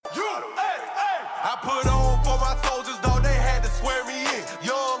I put on for my soldiers, dog, they had to swear me in.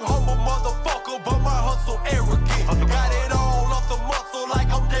 Young, humble motherfucker, but my hustle arrogant. Got it all off the muscle like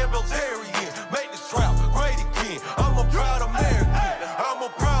I'm Dan Bilzerian. Make this trap great again. I'm a proud American. I'm a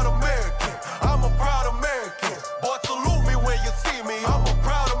proud American. I'm a proud American. Boy, salute me when you see me. I'm a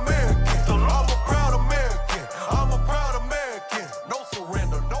proud American. I'm a proud American. I'm a proud American. No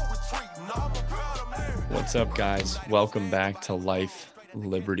surrender, no retreating. I'm a proud American. What's up, guys? Welcome back to Life,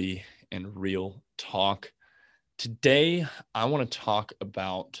 Liberty, and Real Talk. Today, I want to talk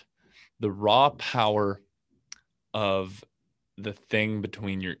about the raw power of the thing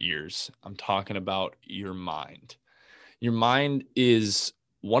between your ears. I'm talking about your mind. Your mind is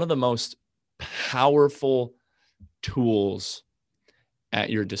one of the most powerful tools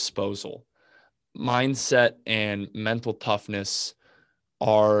at your disposal. Mindset and mental toughness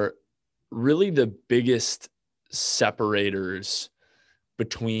are really the biggest separators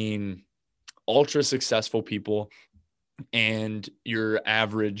between ultra successful people and your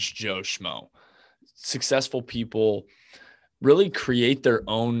average Joe Schmo. Successful people really create their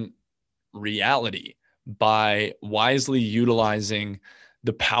own reality by wisely utilizing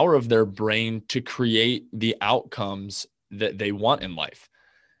the power of their brain to create the outcomes that they want in life.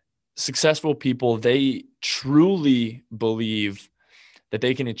 Successful people, they truly believe that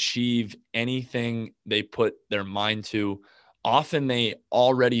they can achieve anything they put their mind to. Often they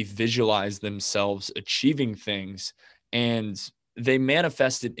already visualize themselves achieving things and they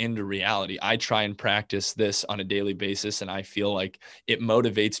manifest it into reality. I try and practice this on a daily basis, and I feel like it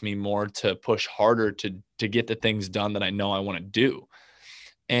motivates me more to push harder to get the things done that I know I want to do.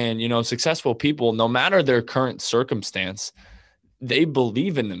 And, successful people, no matter their current circumstance, they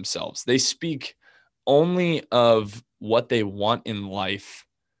believe in themselves. They speak only of what they want in life.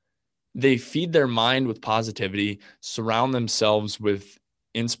 They feed their mind with positivity, surround themselves with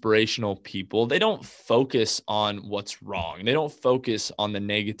inspirational people. They don't focus on what's wrong. They don't focus on the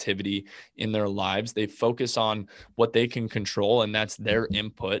negativity in their lives. They focus on what they can control, and that's their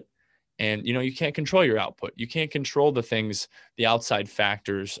input. And, you can't control your output. You can't control the things, the outside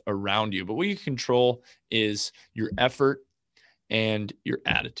factors around you. But what you control is your effort and your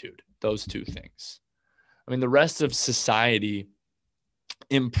attitude, those two things. I mean, the rest of society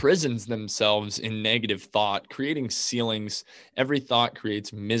imprisons themselves in negative thought, creating ceilings. Every thought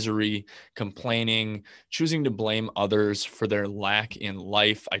creates misery, complaining, choosing to blame others for their lack in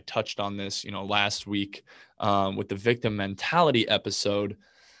life. I touched on this, last week with the victim mentality episode.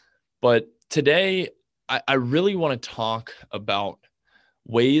 But today, I really want to talk about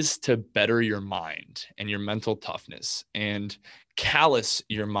ways to better your mind and your mental toughness and callous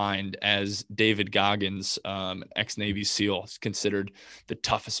your mind, as David Goggins, ex-Navy SEAL, is considered the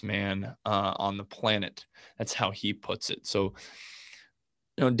toughest man on the planet. That's how he puts it. So,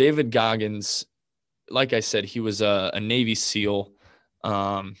 David Goggins, like I said, he was a Navy SEAL,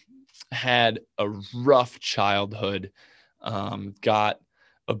 had a rough childhood, got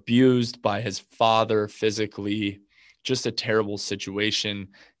abused by his father physically, just a terrible situation.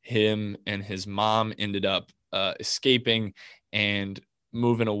 Him and his mom ended up escaping and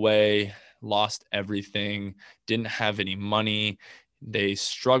moving away, lost everything, didn't have any money. They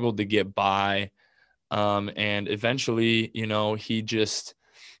struggled to get by. And eventually, he just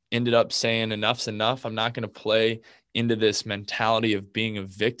ended up saying, enough's enough. I'm not going to play into this mentality of being a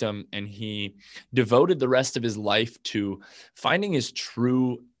victim. And he devoted the rest of his life to finding his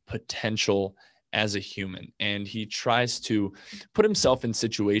true potential as a human. And he tries to put himself in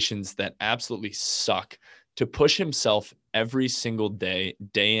situations that absolutely suck to push himself every single day,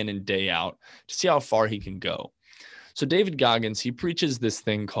 day in and day out, to see how far he can go. So David Goggins, he preaches this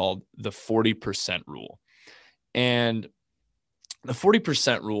thing called the 40% rule. And the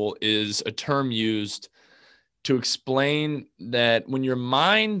 40% rule is a term used to explain that when your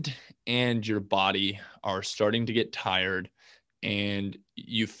mind and your body are starting to get tired and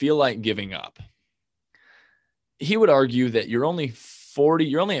you feel like giving up, he would argue that you're only at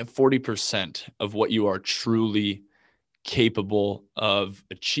 40% of what you are truly capable of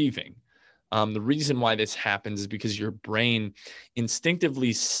achieving. The reason why this happens is because your brain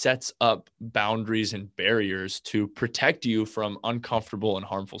instinctively sets up boundaries and barriers to protect you from uncomfortable and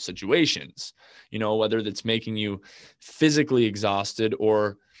harmful situations, whether that's making you physically exhausted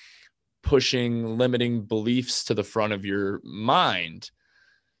or pushing limiting beliefs to the front of your mind.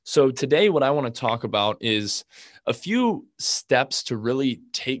 So today, what I want to talk about is a few steps to really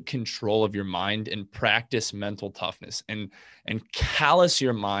take control of your mind and practice mental toughness and callous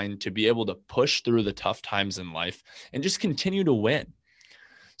your mind to be able to push through the tough times in life and just continue to win.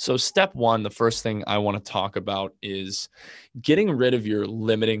 So step one, the first thing I want to talk about is getting rid of your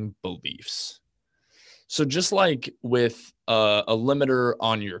limiting beliefs. So just like with a limiter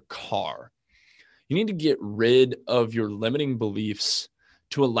on your car, you need to get rid of your limiting beliefs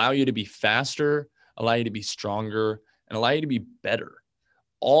to allow you to be faster, allow you to be stronger, and allow you to be better.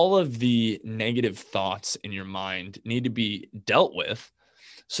 All of the negative thoughts in your mind need to be dealt with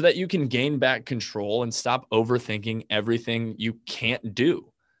so that you can gain back control and stop overthinking everything you can't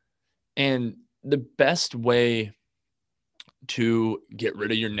do. And the best way to get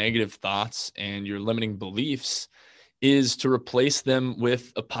rid of your negative thoughts and your limiting beliefs is to replace them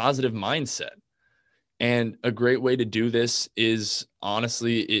with a positive mindset. And a great way to do this is,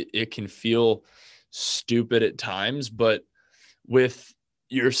 honestly, it can feel stupid at times, but with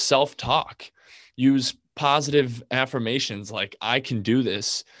your self-talk, use positive affirmations like "I can do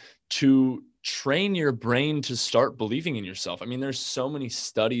this" to train your brain to start believing in yourself. I mean, there's so many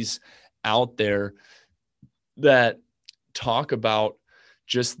studies out there that talk about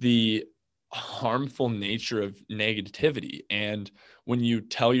just the harmful nature of negativity. And when you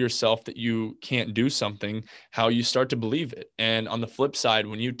tell yourself that you can't do something, how you start to believe it. And on the flip side,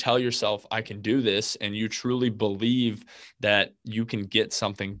 when you tell yourself, I can do this, and you truly believe that you can get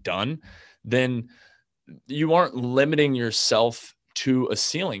something done, then you aren't limiting yourself to a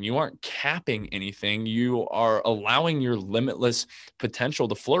ceiling. You aren't capping anything. You are allowing your limitless potential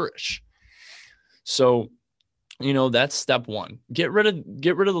to flourish. So, that's step one. Get rid of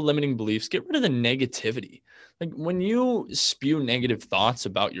the limiting beliefs, get rid of the negativity. Like when you spew negative thoughts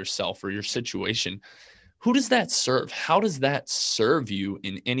about yourself or your situation, who does that serve? How does that serve you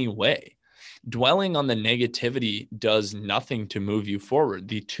in any way? Dwelling on the negativity does nothing to move you forward.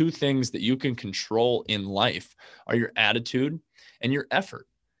 The two things that you can control in life are your attitude and your effort.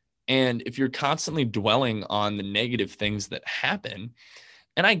 And if you're constantly dwelling on the negative things that happen,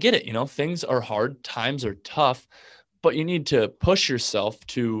 and I get it, things are hard, times are tough, but you need to push yourself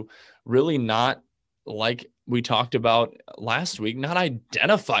to really not, like we talked about last week, not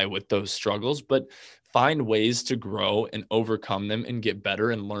identify with those struggles, but find ways to grow and overcome them and get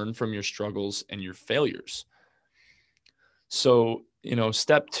better and learn from your struggles and your failures. So,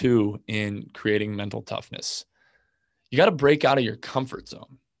 step two in creating mental toughness, you got to break out of your comfort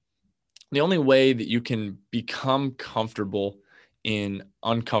zone. The only way that you can become comfortable in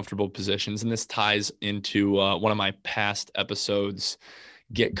uncomfortable positions, and this ties into one of my past episodes,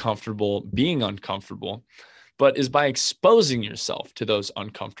 Get Comfortable Being Uncomfortable, but is by exposing yourself to those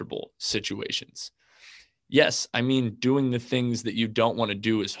uncomfortable situations. Yes, I mean, doing the things that you don't want to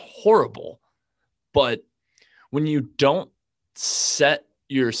do is horrible, but when you don't set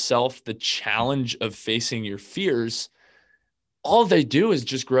yourself the challenge of facing your fears, all they do is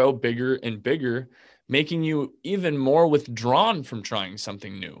just grow bigger and bigger, making you even more withdrawn from trying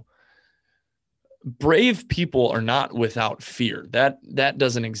something new. Brave people are not without fear. That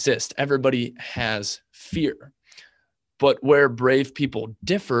doesn't exist. Everybody has fear. But where brave people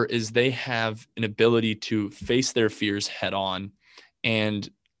differ is they have an ability to face their fears head on and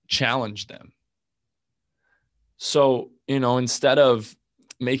challenge them. So, instead of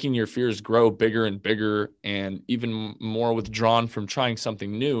making your fears grow bigger and bigger and even more withdrawn from trying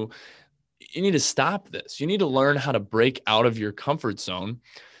something new, you need to stop this. You need to learn how to break out of your comfort zone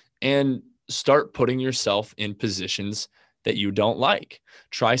and start putting yourself in positions that you don't like.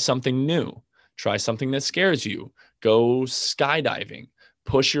 Try something new. Try something that scares you. Go skydiving.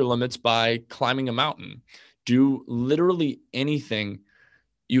 Push your limits by climbing a mountain. Do literally anything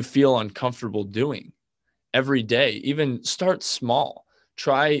you feel uncomfortable doing every day. Even start small.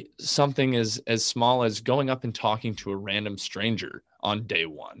 Try something as small as going up and talking to a random stranger on day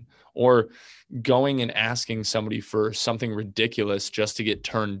one, or going and asking somebody for something ridiculous just to get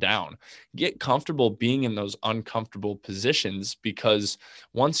turned down. Get comfortable being in those uncomfortable positions, because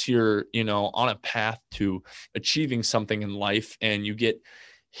once you're, on a path to achieving something in life and you get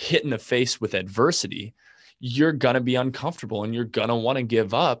hit in the face with adversity, you're going to be uncomfortable and you're going to want to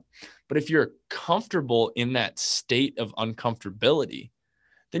give up. But if you're comfortable in that state of uncomfortability,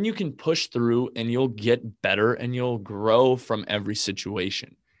 then you can push through and you'll get better and you'll grow from every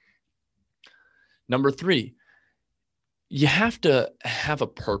situation. Number three, you have to have a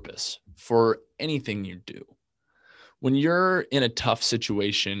purpose for anything you do. When you're in a tough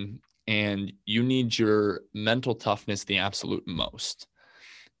situation and you need your mental toughness the absolute most,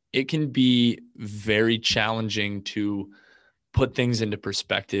 it can be very challenging to put things into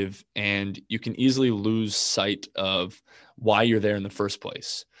perspective, and you can easily lose sight of why you're there in the first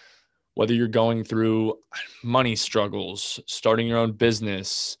place. Whether you're going through money struggles, starting your own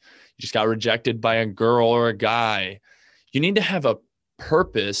business, you just got rejected by a girl or a guy, you need to have a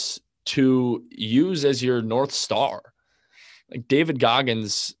purpose to use as your North Star. Like David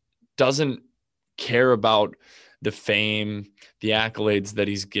Goggins doesn't care about the fame, the accolades that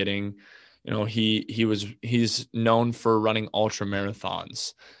he's getting. You know, he's known for running ultra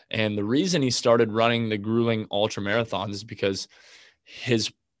marathons. And the reason he started running the grueling ultra marathons is because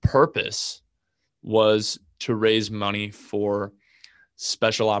his purpose was to raise money for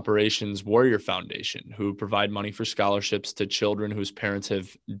Special Operations Warrior Foundation, who provide money for scholarships to children whose parents have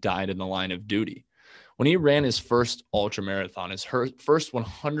died in the line of duty. When he ran his first ultra marathon, his first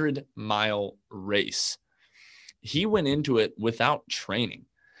 100-mile race, he went into it without training.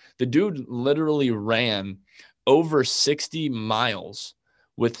 The dude literally ran over 60 miles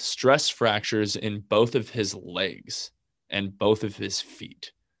with stress fractures in both of his legs and both of his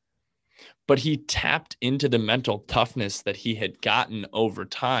feet. But he tapped into the mental toughness that he had gotten over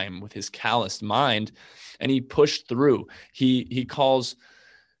time with his calloused mind, and he pushed through. He calls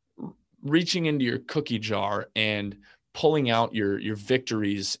reaching into your cookie jar and pulling out your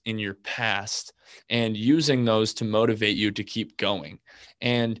victories in your past and using those to motivate you to keep going.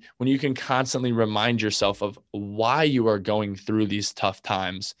 And when you can constantly remind yourself of why you are going through these tough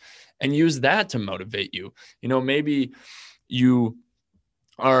times and use that to motivate you, you know, maybe you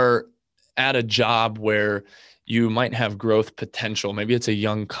are at a job where you might have growth potential. Maybe it's a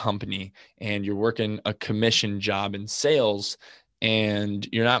young company and you're working a commission job in sales and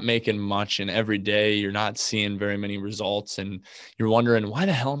you're not making much, and every day you're not seeing very many results, and you're wondering, why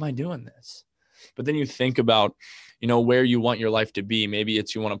the hell am I doing this? But then you think about, you know, where you want your life to be. Maybe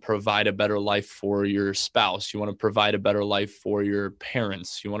it's you want to provide a better life for your spouse. You want to provide a better life for your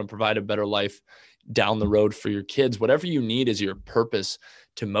parents. You want to provide a better life down the road for your kids. Whatever you need is your purpose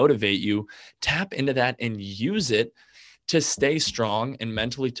to motivate you. Tap into that and use it to stay strong and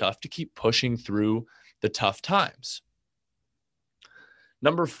mentally tough, to keep pushing through the tough times.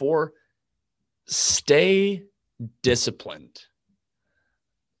 Number 4, stay disciplined.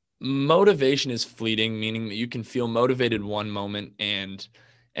 Motivation is fleeting, meaning that you can feel motivated one moment and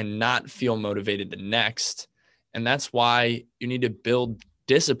not feel motivated the next. And that's why you need to build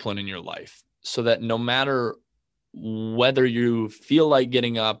discipline in your life, so that no matter whether you feel like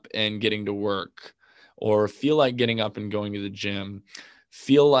getting up and getting to work, or feel like getting up and going to the gym,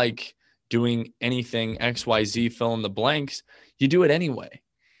 feel like doing anything XYZ, fill in the blanks, you do it anyway.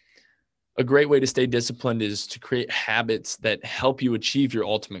 A great way to stay disciplined is to create habits that help you achieve your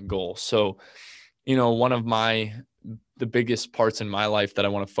ultimate goal. So, you know, one of the biggest parts in my life that I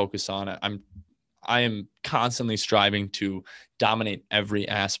want to focus on, I am constantly striving to dominate every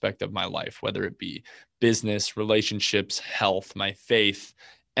aspect of my life, whether it be business, relationships, health, my faith,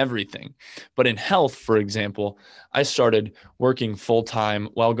 everything. But in health, for example, I started working full-time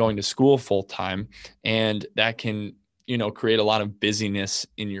while going to school full-time, and that can, you know, create a lot of busyness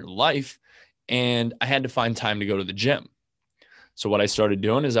in your life. And I had to find time to go to the gym. So what I started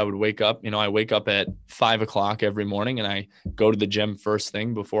doing is I would wake up, I wake up at 5 o'clock every morning, and I go to the gym first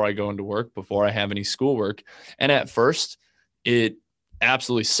thing before I go into work, before I have any schoolwork. And at first it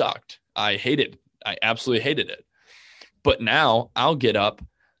absolutely sucked. I absolutely hated it. But now I'll get up,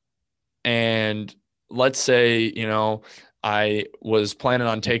 and let's say, I was planning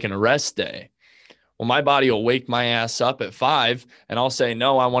on taking a rest day. Well, my body will wake my ass up at 5, and I'll say,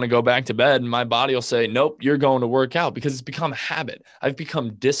 no, I want to go back to bed. And my body will say, nope, you're going to work out, because it's become a habit. I've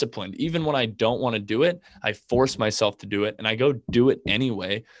become disciplined. Even when I don't want to do it, I force myself to do it, and I go do it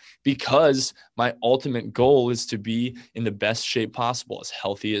anyway, because my ultimate goal is to be in the best shape possible, as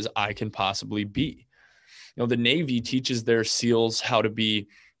healthy as I can possibly be. The Navy teaches their SEALs how to be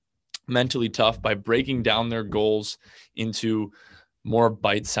mentally tough by breaking down their goals into more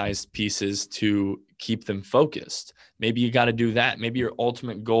bite-sized pieces to keep them focused. Maybe you got to do that. Maybe your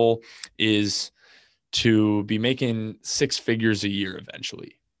ultimate goal is to be making 6 figures a year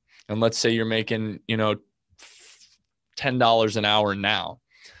eventually. And let's say you're making, $10 an hour now.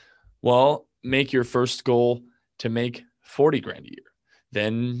 Well, make your first goal to make 40 grand a year,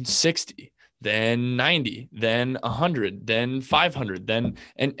 then 60, then 90, then 100, then 500, then,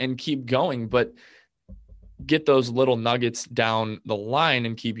 and keep going. But get those little nuggets down the line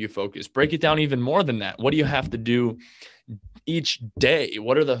and keep you focused. Break it down even more than that. What do you have to do each day?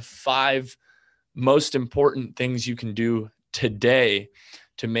 What are the 5 most important things you can do today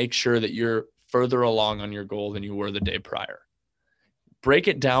to make sure that you're further along on your goal than you were the day prior? Break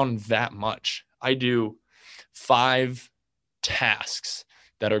it down that much. I do 5 tasks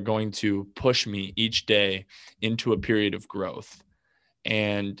that are going to push me each day into a period of growth.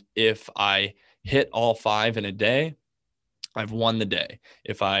 And if I hit all 5 in a day, I've won the day.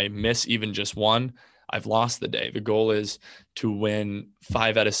 If I miss even just one, I've lost the day. The goal is to win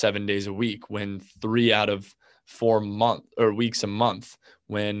 5 out of 7 days a week, win 3 out of 4 weeks a month,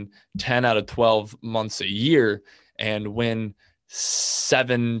 win 10 out of 12 months a year, and win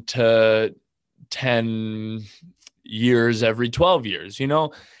 7 to 10 years every 12 years.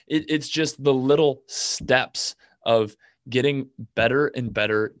 It's just the little steps of getting better and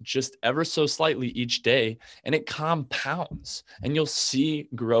better just ever so slightly each day, and it compounds, and you'll see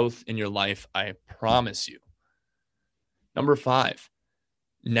growth in your life. I promise you. Number 5,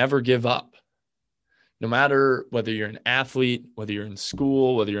 never give up. No matter whether you're an athlete, whether you're in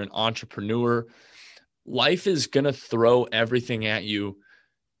school, whether you're an entrepreneur, life is going to throw everything at you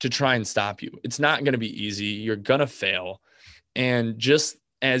to try and stop you. It's not going to be easy. You're going to fail. And just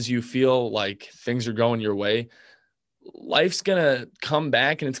as you feel like things are going your way, life's going to come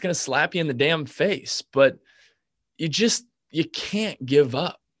back and it's going to slap you in the damn face. But you can't give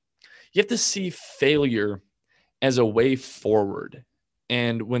up. You have to see failure as a way forward.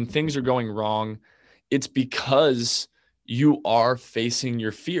 And when things are going wrong, it's because you are facing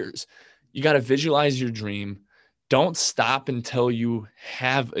your fears. You got to visualize your dream. Don't stop until you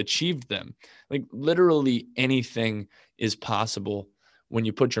have achieved them. Like literally anything is possible when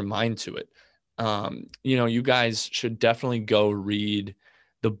you put your mind to it. You guys should definitely go read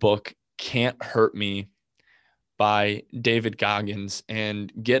the book Can't Hurt Me by David Goggins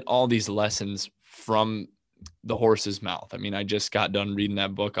and get all these lessons from the horse's mouth. I mean, I just got done reading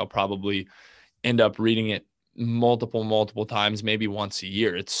that book. I'll probably end up reading it multiple times, maybe once a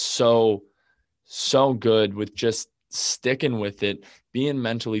year. It's so good with just sticking with it, being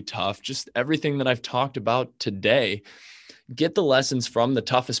mentally tough, just everything that I've talked about today. Get the lessons from the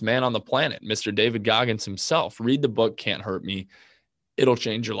toughest man on the planet, Mr. David Goggins himself. Read the book Can't Hurt Me. It'll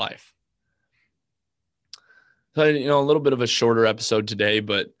change your life. So, a little bit of a shorter episode today,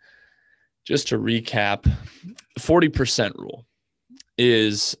 but just to recap, 40% rule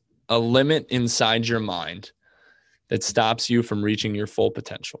is a limit inside your mind that stops you from reaching your full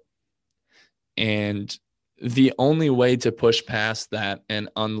potential. And the only way to push past that and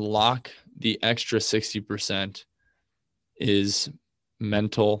unlock the extra 60% is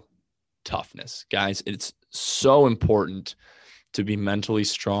mental toughness. Guys, it's so important to be mentally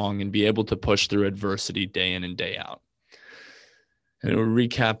strong and be able to push through adversity day in and day out. And we'll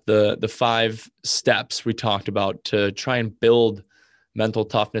recap the 5 steps we talked about to try and build mental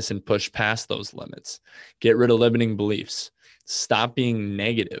toughness and push past those limits. Get rid of limiting beliefs. Stop being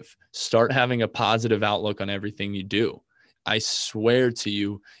negative. Start having a positive outlook on everything you do. I swear to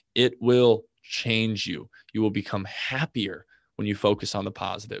you, it will change you. You will become happier when you focus on the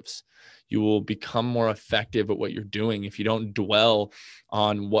positives. You will become more effective at what you're doing if you don't dwell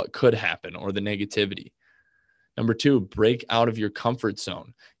on what could happen or the negativity. Number 2, break out of your comfort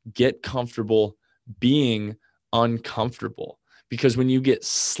zone. Get comfortable being uncomfortable. Because when you get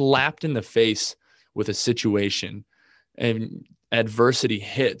slapped in the face with a situation and adversity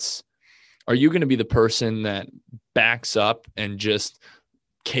hits, are you going to be the person that backs up and just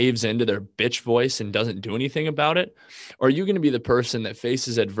caves into their bitch voice and doesn't do anything about it? Or are you going to be the person that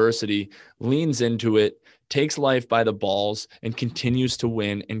faces adversity, leans into it, takes life by the balls, and continues to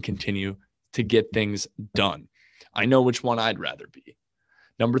win and continue to get things done? I know which one I'd rather be.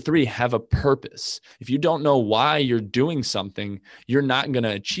 Number 3, have a purpose. If you don't know why you're doing something, you're not going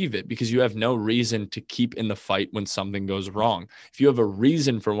to achieve it because you have no reason to keep in the fight when something goes wrong. If you have a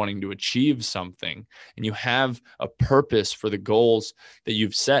reason for wanting to achieve something and you have a purpose for the goals that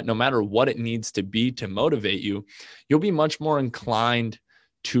you've set, no matter what it needs to be to motivate you, you'll be much more inclined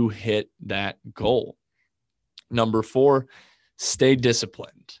to hit that goal. Number 4, stay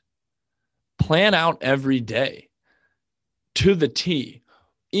disciplined. Plan out every day to the T.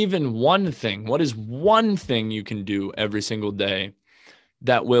 Even one thing, what is one thing you can do every single day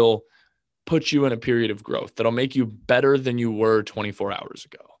that will put you in a period of growth, that'll make you better than you were 24 hours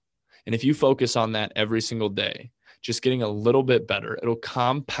ago? And if you focus on that every single day, just getting a little bit better, it'll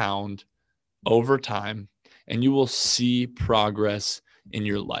compound over time and you will see progress in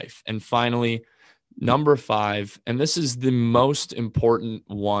your life. And finally, number 5, and this is the most important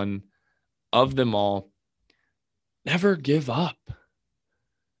one of them all, never give up.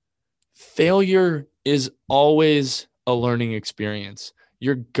 Failure is always a learning experience.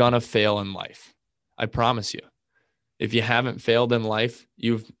 You're gonna fail in life. I promise you. If you haven't failed in life,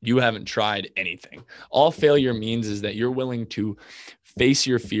 you haven't tried anything. All failure means is that you're willing to face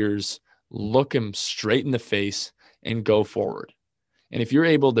your fears, look them straight in the face, and go forward. And if you're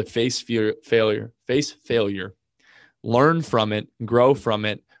able to face failure, learn from it, grow from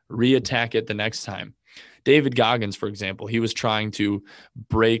it, reattack it the next time. David Goggins, for example, he was trying to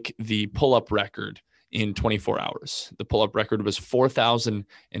break the pull-up record in 24 hours. The pull-up record was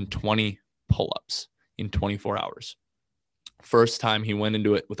 4,020 pull-ups in 24 hours. First time he went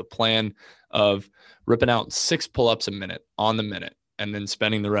into it with a plan of ripping out 6 pull-ups a minute on the minute and then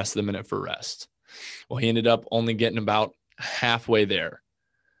spending the rest of the minute for rest. Well, he ended up only getting about halfway there.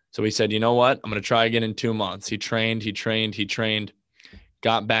 So he said, you know what? I'm going to try again in 2 months. He trained,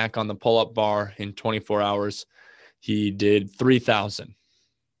 got back on the pull-up bar in 24 hours. He did 3,000.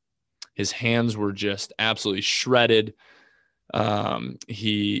 His hands were just absolutely shredded.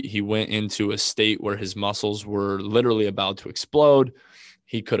 He went into a state where his muscles were literally about to explode.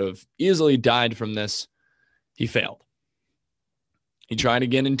 He could have easily died from this. He failed. He tried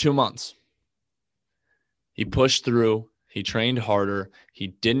again in 2 months. He pushed through. He trained harder. He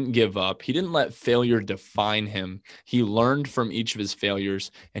didn't give up. He didn't let failure define him. He learned from each of his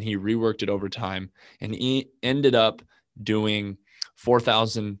failures and he reworked it over time. And he ended up doing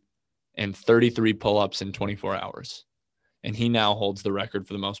 4,033 pull-ups in 24 hours. And he now holds the record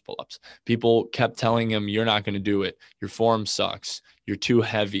for the most pull-ups. People kept telling him, you're not going to do it. Your form sucks. You're too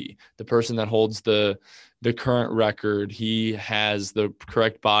heavy. The person that holds the current record, he has the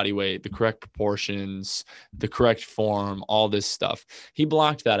correct body weight, the correct proportions, the correct form, all this stuff. He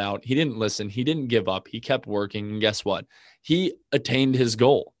blocked that out. He didn't listen. He didn't give up. He kept working. And guess what? He attained his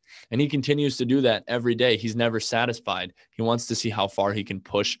goal. And he continues to do that every day. He's never satisfied. He wants to see how far he can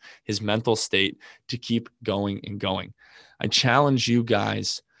push his mental state to keep going and going. I challenge you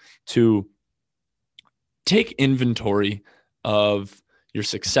guys to take inventory of your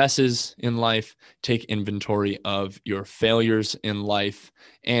successes in life, take inventory of your failures in life.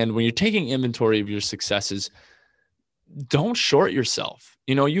 And when you're taking inventory of your successes, don't short yourself.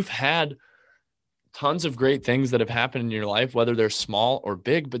 You know, you've had tons of great things that have happened in your life, whether they're small or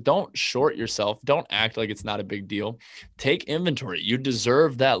big, but don't short yourself. Don't act like it's not a big deal. Take inventory. You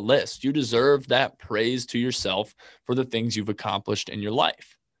deserve that list. You deserve that praise to yourself for the things you've accomplished in your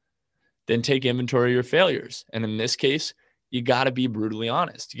life. Then take inventory of your failures. And in this case, you got to be brutally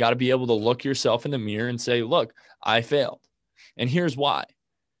honest. You got to be able to look yourself in the mirror and say, look, I failed. And here's why.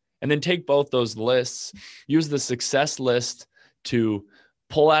 And then take both those lists, use the success list to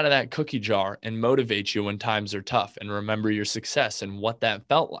pull out of that cookie jar and motivate you when times are tough and remember your success and what that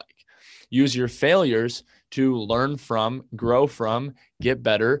felt like. Use your failures to learn from, grow from, get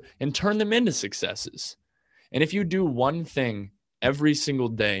better, and turn them into successes. And if you do one thing every single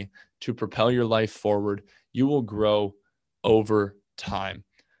day to propel your life forward, you will grow over time.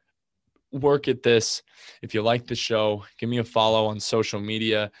 Work at this. If you like the show, give me a follow on social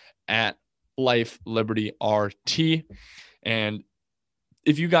media at Life Liberty RT. And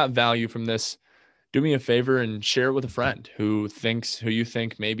if you got value from this, do me a favor and share it with a friend who you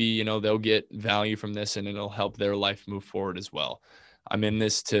think maybe, you know, they'll get value from this and it'll help their life move forward as well. I'm in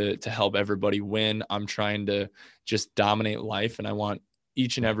this to help everybody win. I'm trying to just dominate life, and I want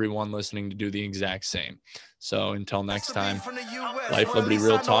each and every one listening to do the exact same. So until next time, Life, Liberty,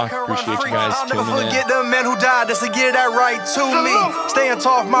 Real Talk. Appreciate you guys tuning in. I'll never forget the man who died just to get that right to me. Staying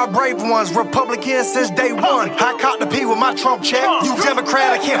tall for my brave ones, Republican since day one. I caught the P with my Trump check. You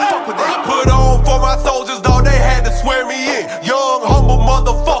Democrat, I can't fuck with that. I put on for my